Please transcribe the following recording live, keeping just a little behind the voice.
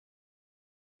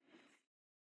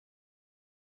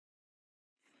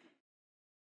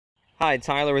Hi,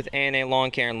 Tyler with A&A Lawn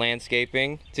Care and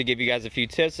Landscaping to give you guys a few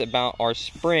tips about our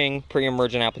spring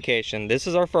pre-emergent application. This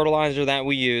is our fertilizer that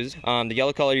we use. The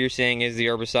yellow color you're seeing is the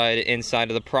herbicide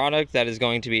inside of the product that is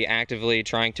going to be actively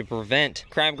trying to prevent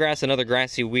crabgrass and other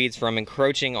grassy weeds from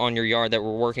encroaching on your yard that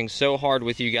we're working so hard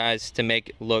with you guys to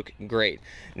make look great.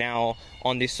 Now,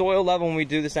 on the soil level when we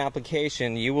do this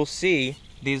application, you will see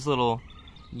these little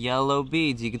yellow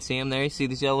beads. You can see them there. You see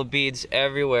these yellow beads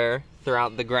everywhere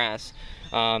throughout the grass.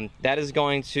 That is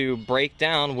going to break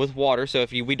down with water, so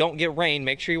if we don't get rain,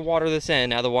 make sure you water this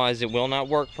in, otherwise it will not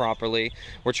work properly.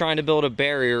 We're trying to build a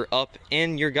barrier up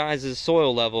in your guys'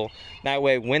 soil level. That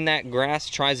way when that grass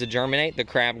tries to germinate, the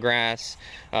crabgrass,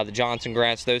 the Johnson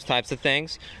grass, those types of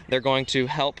things, they're going to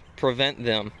help prevent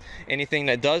them. Anything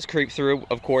that does creep through,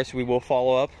 of course, we will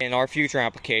follow up in our future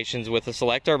applications with a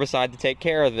select herbicide to take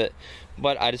care of it.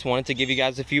 But I just wanted to give you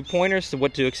guys a few pointers to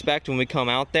what to expect when we come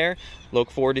out there.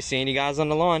 Look forward to seeing you guys on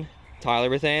the lawn. Tyler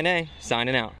with A&A,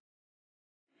 signing out.